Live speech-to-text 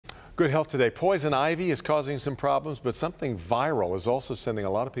Good Health Today. Poison ivy is causing some problems, but something viral is also sending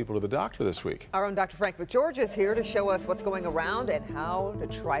a lot of people to the doctor this week. Our own Dr. Frank McGeorge is here to show us what's going around and how to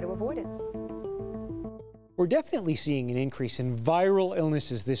try to avoid it. We're definitely seeing an increase in viral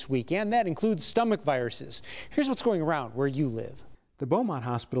illnesses this week, and that includes stomach viruses. Here's what's going around where you live. The Beaumont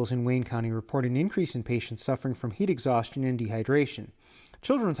hospitals in Wayne County report an increase in patients suffering from heat exhaustion and dehydration.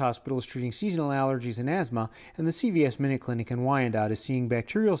 Children's Hospital is treating seasonal allergies and asthma, and the CVS Minute Clinic in Wyandotte is seeing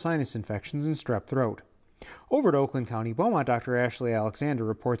bacterial sinus infections and strep throat. Over to Oakland County, Beaumont Dr. Ashley Alexander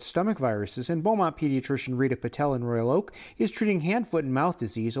reports stomach viruses, and Beaumont pediatrician Rita Patel in Royal Oak is treating hand, foot, and mouth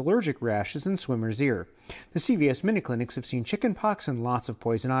disease, allergic rashes, and swimmer's ear. The CVS Minute Clinics have seen chicken pox and lots of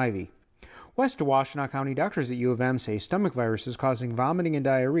poison ivy. West to Washtenaw County, doctors at U of M say stomach viruses causing vomiting and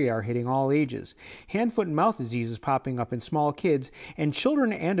diarrhea are hitting all ages. Hand, foot, and mouth disease is popping up in small kids, and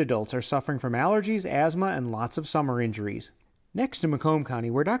children and adults are suffering from allergies, asthma, and lots of summer injuries. Next to Macomb County,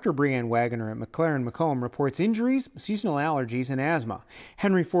 where Dr. Brianne Wagner at McLaren Macomb reports injuries, seasonal allergies, and asthma.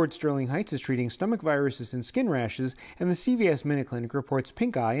 Henry Ford Sterling Heights is treating stomach viruses and skin rashes, and the CVS Minute Clinic reports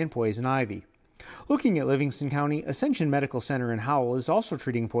pink eye and poison ivy. Looking at Livingston County, Ascension Medical Center in Howell is also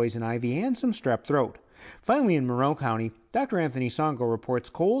treating poison ivy and some strep throat. Finally, in Monroe County, Dr. Anthony Songo reports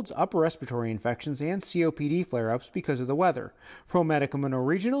colds, upper respiratory infections, and COPD flare-ups because of the weather. ProMedica Monroe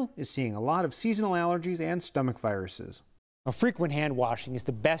Regional is seeing a lot of seasonal allergies and stomach viruses. Now, frequent hand washing is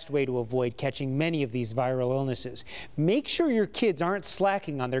the best way to avoid catching many of these viral illnesses. Make sure your kids aren't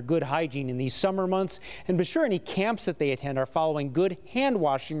slacking on their good hygiene in these summer months, and be sure any camps that they attend are following good hand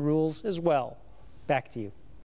washing rules as well. Back to you.